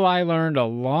rule I learned a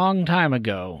long time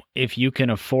ago: if you can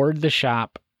afford the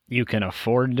shop, you can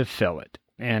afford to fill it.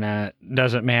 And it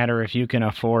doesn't matter if you can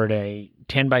afford a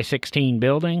 10 by 16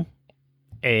 building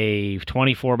a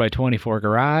 24 by 24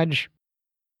 garage,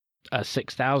 a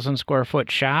 6,000 square foot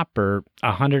shop, or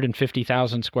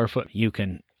 150,000 square foot, you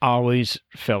can always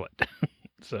fill it.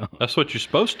 So That's what you're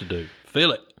supposed to do.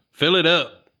 Fill it. Fill it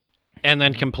up. And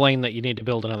then complain that you need to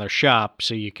build another shop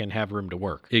so you can have room to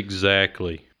work.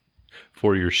 Exactly.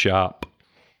 For your shop.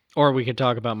 Or we could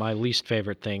talk about my least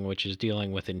favorite thing, which is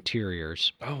dealing with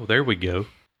interiors. Oh, there we go.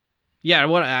 Yeah,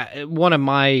 one of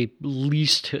my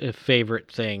least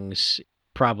favorite things,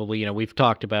 probably, we've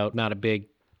talked about, not a big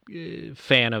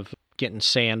fan of getting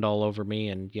sand all over me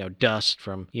and, dust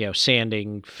from,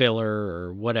 sanding filler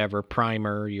or whatever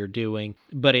primer you're doing.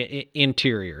 But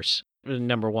interiors,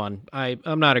 number one,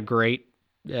 I'm not a great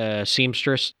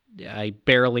seamstress. I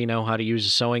barely know how to use a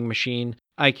sewing machine.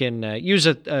 I can use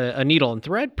a needle and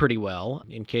thread pretty well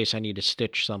in case I need to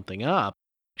stitch something up,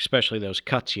 especially those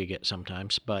cuts you get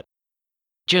sometimes. But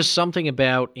just something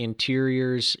about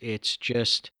interiors, it's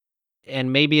just,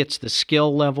 and maybe it's the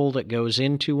skill level that goes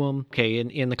into them. Okay,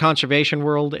 in the conservation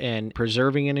world and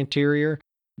preserving an interior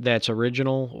that's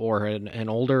original or an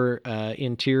older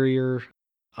interior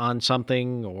on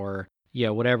something or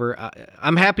whatever,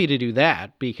 I'm happy to do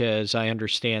that because I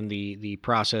understand the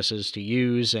processes to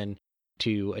use and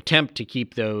to attempt to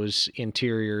keep those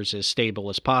interiors as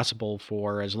stable as possible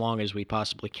for as long as we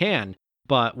possibly can.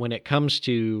 But when it comes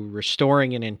to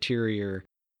restoring an interior,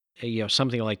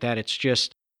 something like that, it's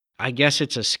just, I guess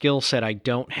it's a skill set I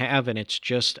don't have, and it's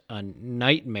just a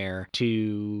nightmare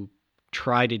to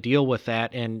try to deal with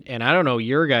that. And I don't know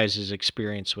your guys'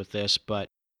 experience with this, but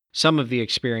some of the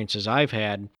experiences I've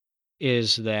had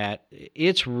is that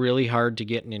it's really hard to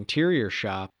get an interior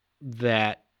shop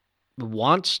that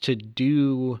wants to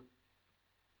do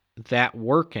that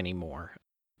work anymore.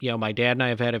 My dad and I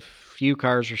have had a few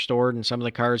cars restored, and some of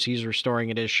the cars he's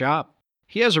restoring at his shop,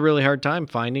 he has a really hard time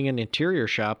finding an interior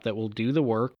shop that will do the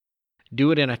work,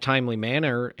 do it in a timely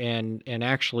manner, and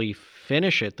actually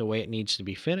finish it the way it needs to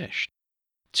be finished.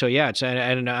 So yeah,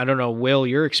 I don't know, Will,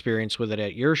 your experience with it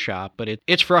at your shop, but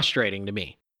it's frustrating to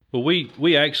me. Well,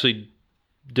 we actually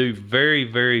do very,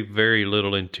 very, very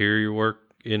little interior work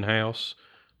in-house.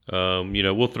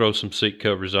 We'll throw some seat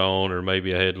covers on or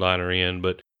maybe a headliner in,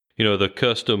 but the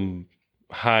custom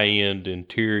high-end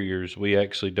interiors we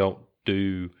actually don't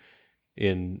do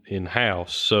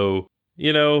in-house. So,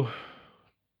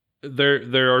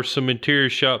 there are some interior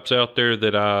shops out there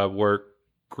that I work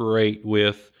great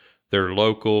with. They're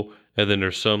local, and then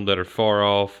there's some that are far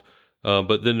off.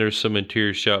 But then there's some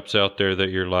interior shops out there that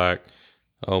you're like,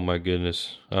 oh my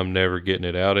goodness, I'm never getting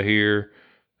it out of here.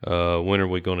 When are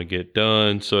we going to get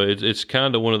done? So it's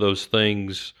kind of one of those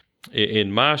things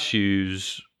in my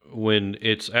shoes. When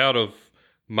it's out of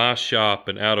my shop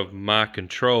and out of my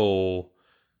control,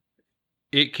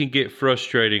 it can get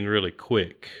frustrating really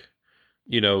quick.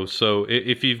 So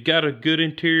if you've got a good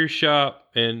interior shop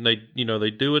and they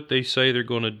do what they say they're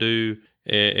going to do,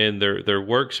 and their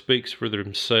work speaks for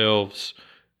themselves,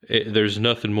 there's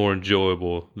nothing more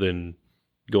enjoyable than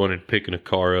going and picking a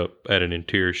car up at an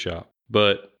interior shop.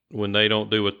 But when they don't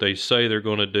do what they say they're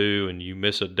going to do, and you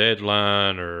miss a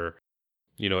deadline, or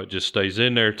it just stays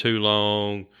in there too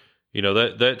long,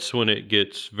 that's when it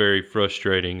gets very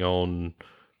frustrating on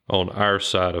our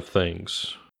side of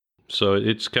things. So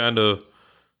it's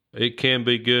it can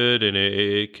be good, and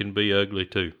it can be ugly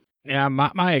too. Yeah,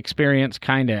 my experience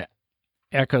kind of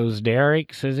echoes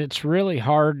Derek's. Is it's really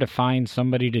hard to find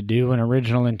somebody to do an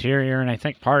original interior, and I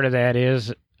think part of that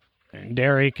is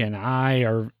Derek and I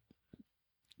are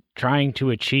trying to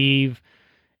achieve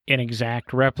an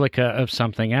exact replica of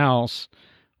something else,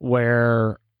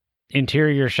 where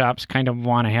interior shops kind of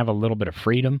want to have a little bit of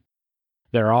freedom.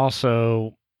 They're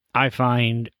also, I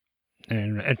find,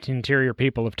 and interior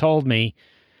people have told me,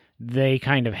 they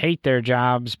kind of hate their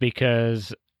jobs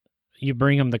because you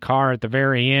bring them the car at the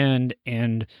very end,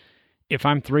 and if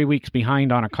I'm 3 weeks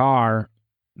behind on a car,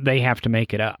 they have to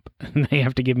make it up. They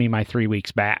have to give me my 3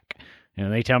 weeks back.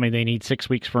 They tell me they need 6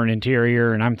 weeks for an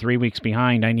interior, and I'm 3 weeks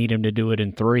behind. I need them to do it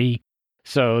in 3.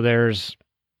 So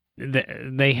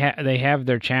they have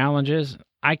their challenges.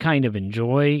 I kind of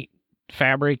enjoy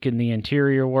fabric and the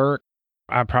interior work.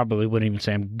 I probably wouldn't even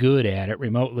say I'm good at it,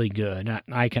 remotely good.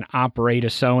 I can operate a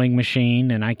sewing machine,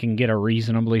 and I can get a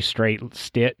reasonably straight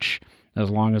stitch as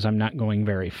long as I'm not going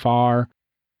very far.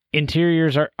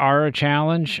 Interiors are a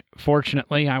challenge.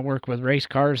 Fortunately, I work with race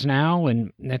cars now,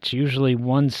 and that's usually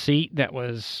one seat that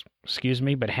was,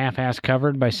 but half-ass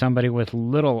covered by somebody with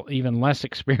even less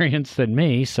experience than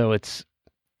me, so it's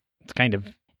kind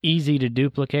of easy to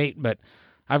duplicate, but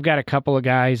I've got a couple of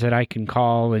guys that I can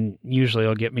call, and usually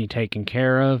they'll get me taken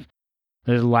care of.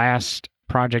 The last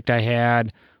project I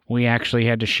had We actually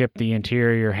had to ship the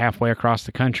interior halfway across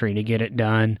the country to get it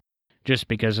done, just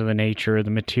because of the nature of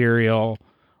the material,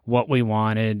 what we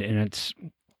wanted, and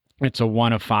it's a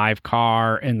 1 of 5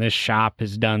 car, and this shop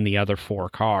has done the other 4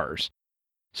 cars.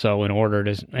 So in order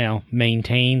to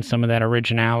maintain some of that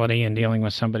originality and dealing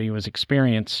with somebody who was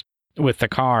experienced with the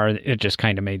car, it just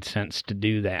kind of made sense to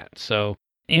do that. So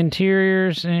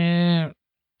interiors,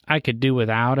 I could do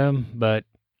without them, but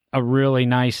a really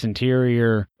nice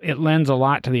interior, it lends a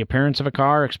lot to the appearance of a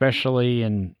car, especially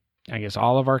in, I guess,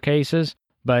 all of our cases.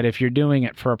 But if you're doing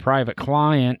it for a private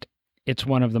client, it's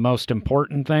one of the most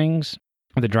important things.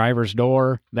 The driver's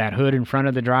door, that hood in front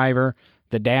of the driver,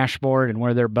 the dashboard, and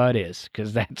where their butt is,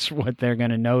 because that's what they're going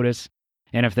to notice.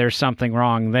 And if there's something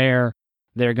wrong there,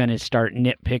 they're going to start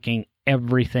nitpicking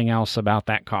everything else about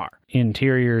that car.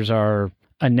 Interiors are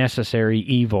a necessary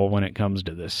evil when it comes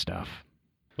to this stuff.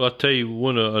 Well, I'll tell you,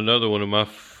 another one of my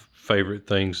favorite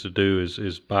things to do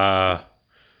is buy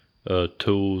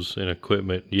tools and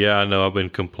equipment. Yeah, I know I've been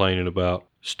complaining about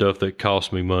stuff that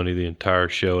cost me money the entire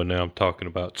show, and now I'm talking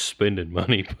about spending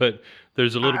money, but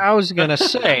there's a little... I was going to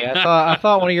say, I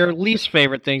thought one of your least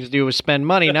favorite things to do was spend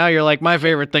money. Now you're like, my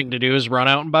favorite thing to do is run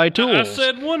out and buy tools. I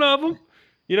said one of them.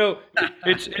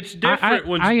 It's different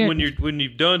when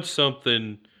you've done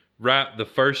something right the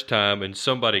first time and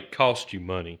somebody cost you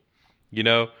money,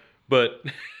 but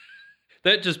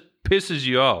that just pisses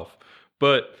you off.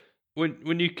 But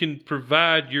when you can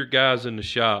provide your guys in the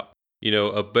shop,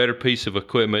 a better piece of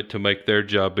equipment to make their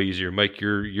job easier, make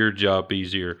your job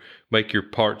easier, make your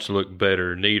parts look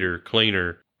better, neater,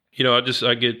 cleaner.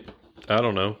 I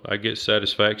get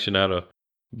satisfaction out of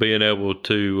being able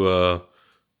to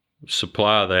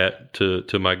supply that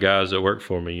to my guys that work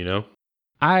for me,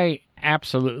 I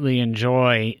absolutely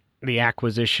enjoy the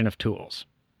acquisition of tools.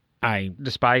 I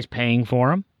despise paying for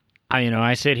them.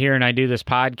 I sit here and I do this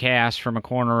podcast from a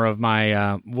corner of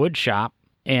my wood shop,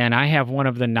 and I have one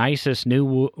of the nicest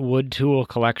new wood tool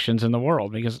collections in the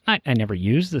world because I never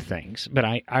use the things, but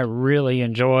I really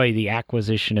enjoy the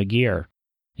acquisition of gear.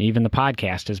 Even the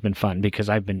podcast has been fun because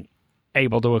I've been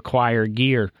able to acquire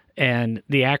gear, and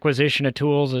the acquisition of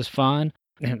tools is fun.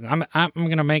 And I'm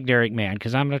going to make Derek mad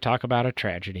because I'm going to talk about a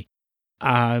tragedy.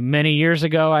 Many years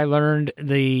ago, I learned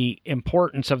the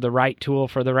importance of the right tool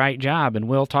for the right job. And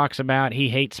Will talks about he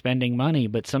hates spending money,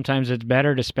 but sometimes it's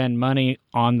better to spend money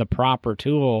on the proper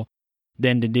tool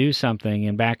than to do something.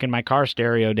 And back in my car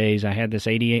stereo days, I had this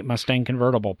 88 Mustang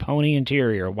convertible, pony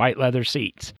interior, white leather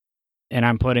seats, and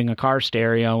I'm putting a car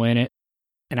stereo in it.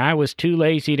 And I was too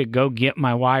lazy to go get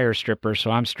my wire stripper,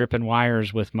 so I'm stripping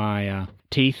wires with my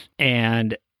teeth,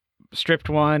 and stripped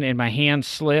one, and my hand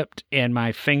slipped, and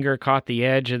my finger caught the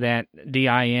edge of that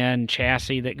DIN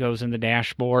chassis that goes in the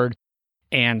dashboard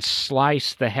and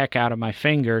sliced the heck out of my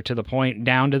finger to the point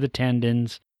down to the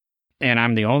tendons. And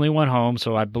I'm the only one home,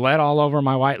 so I bled all over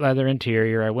my white leather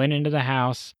interior. I went into the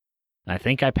house. I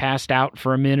think I passed out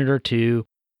for a minute or two,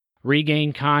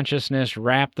 regained consciousness,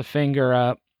 wrapped the finger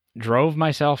up, drove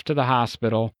myself to the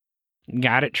hospital,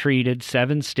 got it treated,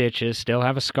 7 stitches, still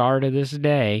have a scar to this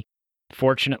day.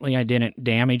 Fortunately, I didn't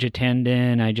damage a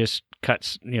tendon. I just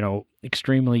cut,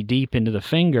 extremely deep into the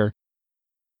finger.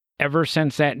 Ever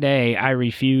since that day, I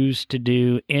refuse to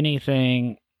do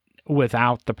anything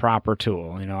without the proper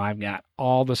tool. I've got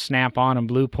all the Snap-on and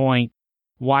Blue Point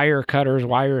wire cutters,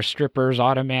 wire strippers,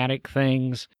 automatic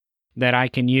things that I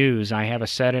can use. I have a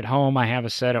set at home. I have a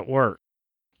set at work,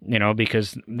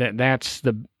 because that's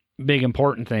the big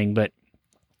important thing. But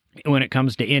when it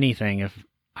comes to anything, if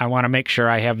I want to make sure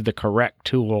I have the correct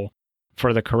tool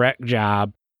for the correct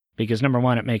job, because number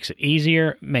one, it makes it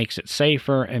easier, makes it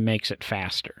safer, and makes it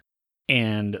faster.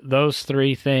 And those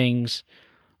 3 things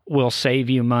will save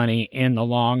you money in the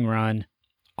long run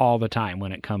all the time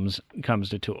when it comes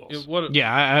to tools.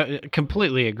 I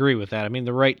completely agree with that. I mean,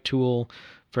 the right tool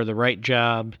for the right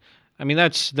job. I mean,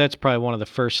 that's probably one of the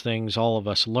first things all of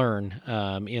us learn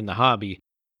in the hobby,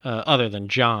 other than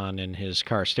John and his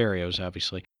car stereos,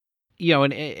 obviously.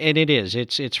 And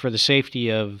it's for the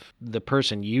safety of the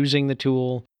person using the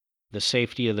tool, the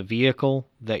safety of the vehicle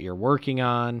that you're working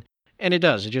on, and it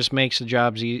just makes the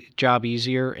job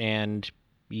easier, and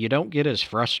you don't get as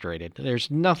frustrated. There's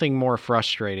nothing more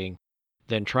frustrating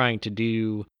than trying to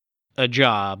do a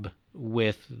job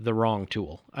with the wrong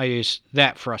tool.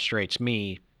 That frustrates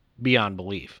me beyond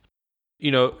belief.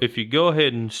 If you go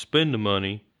ahead and spend the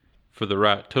money for the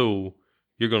right tool,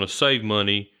 you're going to save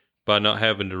money by not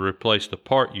having to replace the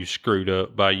part you screwed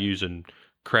up by using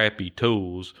crappy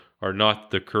tools or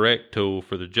not the correct tool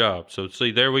for the job. So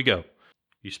see, there we go.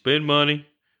 You spend money,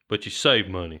 but you save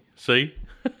money. See?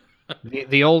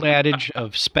 The old adage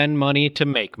of spend money to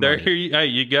make There, money. hey,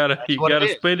 you gotta That's what it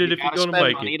is. spend it You if you're got to gonna spend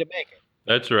make it. money to make it.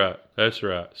 That's right. That's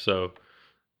right. So,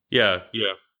 yeah,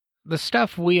 yeah. The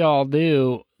stuff we all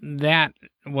do, that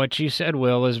what you said,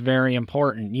 Will, is very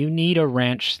important. You need a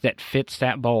wrench that fits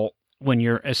that bolt when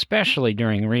you're, especially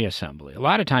during reassembly. A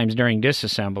lot of times during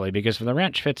disassembly, because if the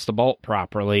wrench fits the bolt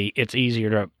properly, it's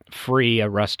easier to free a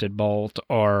rusted bolt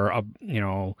or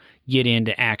get in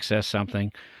to access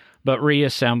something. But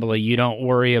reassembly, you don't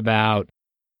worry about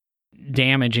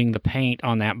damaging the paint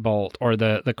on that bolt or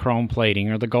the chrome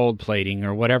plating or the gold plating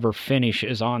or whatever finish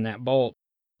is on that bolt.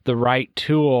 The right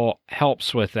tool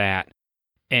helps with that.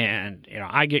 And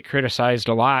I get criticized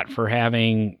a lot for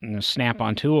having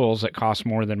snap-on tools that cost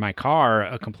more than my car,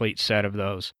 a complete set of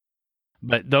those.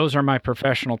 But those are my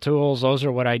professional tools. Those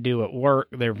are what I do at work.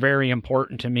 They're very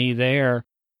important to me there.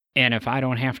 And if I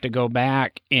don't have to go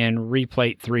back and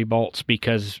replate 3 bolts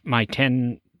because my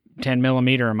 10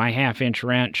 millimeter or my half-inch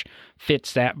wrench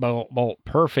fits that bolt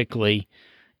perfectly,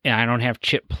 and I don't have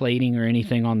chip plating or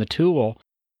anything on the tool,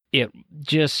 it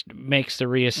just makes the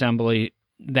reassembly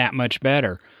that much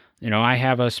better. I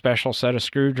have a special set of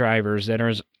screwdrivers that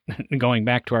are, going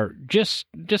back to our just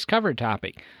covered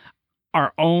topic,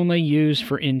 are only used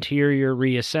for interior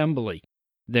reassembly.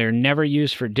 They're never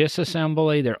used for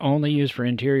disassembly. They're only used for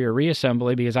interior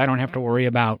reassembly because I don't have to worry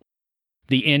about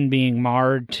the end being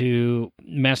marred to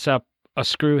mess up a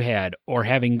screw head or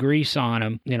having grease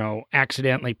on them,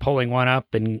 accidentally pulling one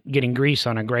up and getting grease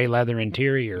on a gray leather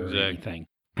interior or anything.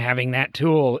 Having that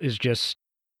tool is just,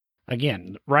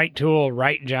 again, right tool,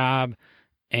 right job,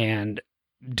 and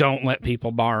don't let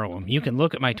people borrow them. You can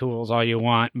look at my tools all you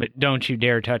want, but don't you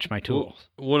dare touch my tools.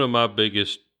 Well, one of my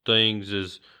biggest things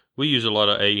is we use a lot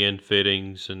of AN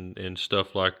fittings and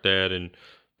stuff like that, and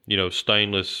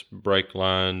stainless brake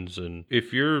lines. And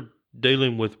if you're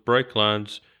dealing with brake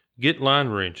lines, get line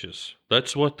wrenches.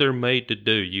 That's what they're made to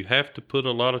do. You have to put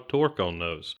a lot of torque on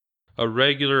those. A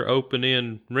regular open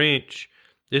end wrench,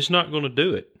 it's not going to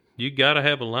do it. You got to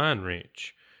have a line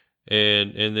wrench,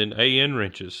 and then AN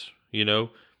wrenches.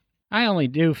 I only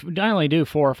do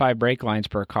 4 or 5 brake lines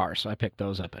per car, so I pick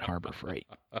those up at Harbor Freight.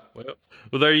 Well,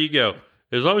 there you go.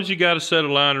 As long as you got a set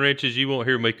of line wrenches, you won't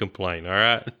hear me complain. All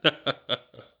right.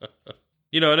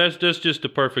 And that's just a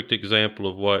perfect example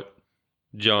of what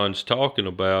John's talking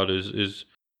about. Is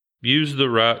use the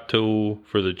right tool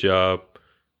for the job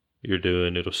you're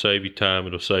doing. It'll save you time.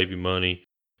 It'll save you money.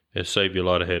 And save you a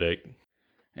lot of headache.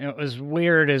 It was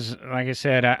weird, like I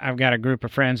said, I've got a group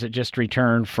of friends that just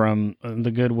returned from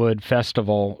the Goodwood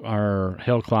Festival or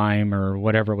Hill Climb or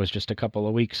whatever, was just a couple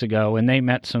of weeks ago, and they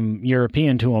met some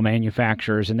European tool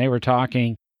manufacturers, and they were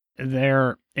talking.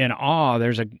 They're in awe.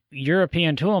 There's a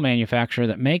European tool manufacturer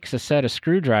that makes a set of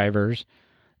screwdrivers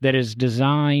that is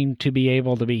designed to be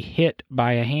able to be hit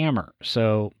by a hammer.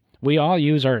 So we all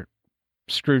use our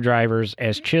screwdrivers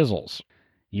as chisels.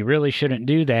 You really shouldn't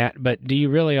do that, but do you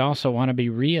really also want to be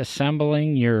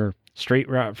reassembling your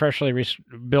freshly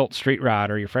built street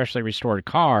rod or your freshly restored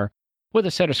car with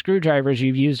a set of screwdrivers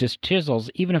you've used as chisels?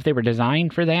 Even if they were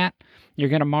designed for that, you're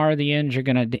going to mar the ends, you're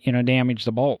going to damage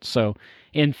the bolts. So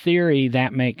in theory,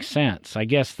 that makes sense. I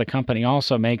guess the company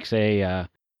also makes a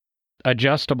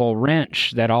adjustable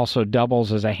wrench that also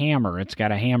doubles as a hammer. It's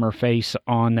got a hammer face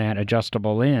on that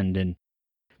adjustable end, and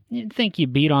you'd think you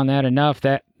beat on that enough,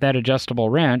 that adjustable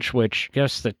wrench, which I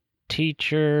guess the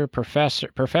teacher,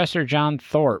 Professor John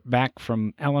Thorpe, back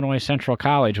from Illinois Central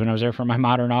College when I was there for my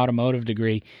modern automotive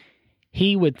degree,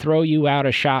 he would throw you out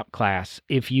of shop class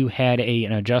if you had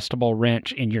an adjustable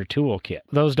wrench in your toolkit.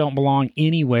 Those don't belong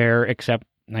anywhere except,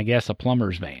 I guess, a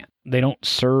plumber's van. They don't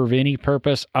serve any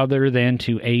purpose other than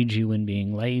to aid you in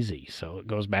being lazy. So it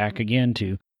goes back again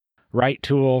to right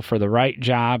tool for the right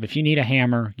job. If you need a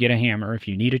hammer, get a hammer. If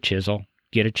you need a chisel,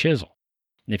 get a chisel.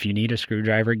 If you need a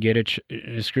screwdriver, get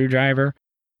a screwdriver.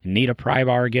 You need a pry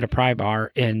bar, get a pry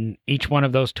bar. And each one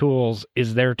of those tools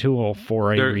is their tool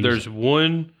for a reason. There's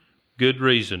one good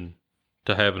reason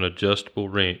to have an adjustable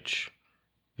wrench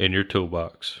in your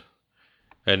toolbox,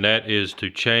 and that is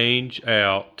to change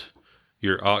out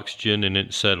your oxygen and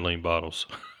acetylene bottles.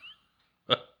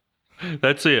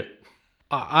 That's it.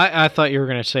 I thought you were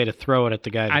going to say to throw it at the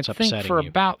guy that's upsetting you. I think for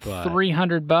about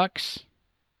 $300,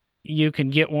 you can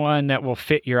get one that will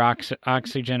fit your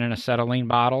oxygen and acetylene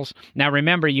bottles. Now,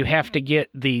 remember, you have to get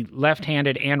the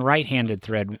left-handed and right-handed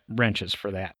thread wrenches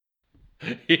for that.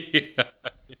 Yeah.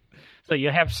 So you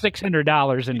have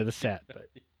 $600 into the set.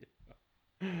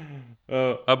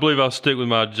 I believe I'll stick with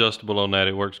my adjustable on that.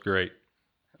 It works great.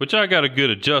 Which I got a good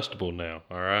adjustable now,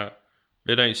 all right?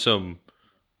 It ain't some,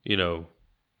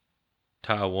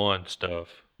 Taiwan stuff.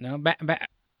 No,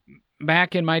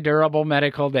 back in my durable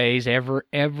medical days,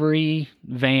 every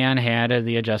van had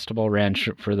the adjustable wrench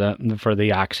for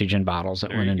the oxygen bottles that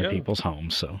There went you into go. people's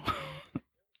homes. So,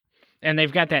 and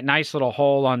they've got that nice little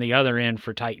hole on the other end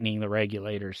for tightening the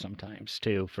regulators sometimes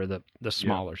too for the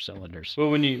smaller cylinders. Well,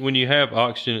 when you have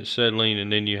oxygen acetylene,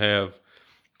 and then you have,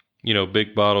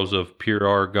 big bottles of pure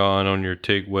argon on your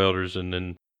TIG welders, and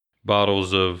then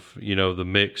bottles of, the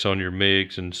mix on your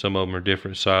MIGs, and some of them are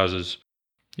different sizes.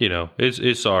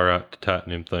 It's all right to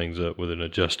tighten them things up with an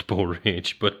adjustable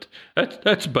wrench, but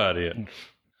that's about it.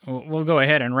 We'll go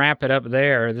ahead and wrap it up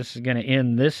there. This is going to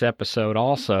end this episode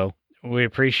also. We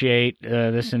appreciate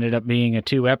this ended up being a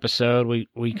 2 episode.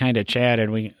 We kind of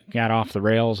chatted. We got off the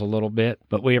rails a little bit,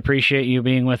 but we appreciate you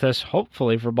being with us,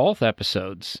 hopefully, for both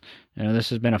episodes.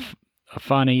 This has been a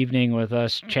fun evening with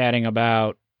us chatting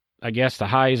about, I guess, the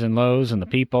highs and lows and the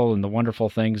people and the wonderful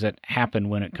things that happen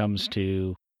when it comes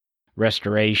to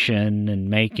restoration and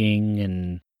making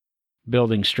and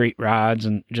building street rods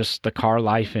and just the car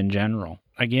life in general.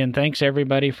 Again, thanks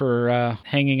everybody for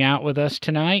hanging out with us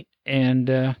tonight,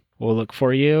 and we'll look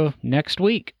for you next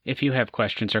week. If you have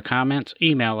questions or comments,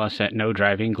 email us at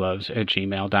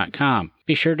nodrivinggloves@gmail.com.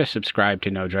 Be sure to subscribe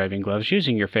to No Driving Gloves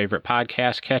using your favorite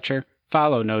podcast catcher.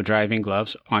 Follow No Driving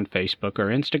Gloves on Facebook or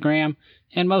Instagram.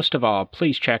 And most of all,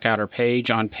 please check out our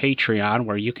page on Patreon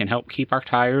where you can help keep our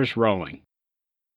tires rolling.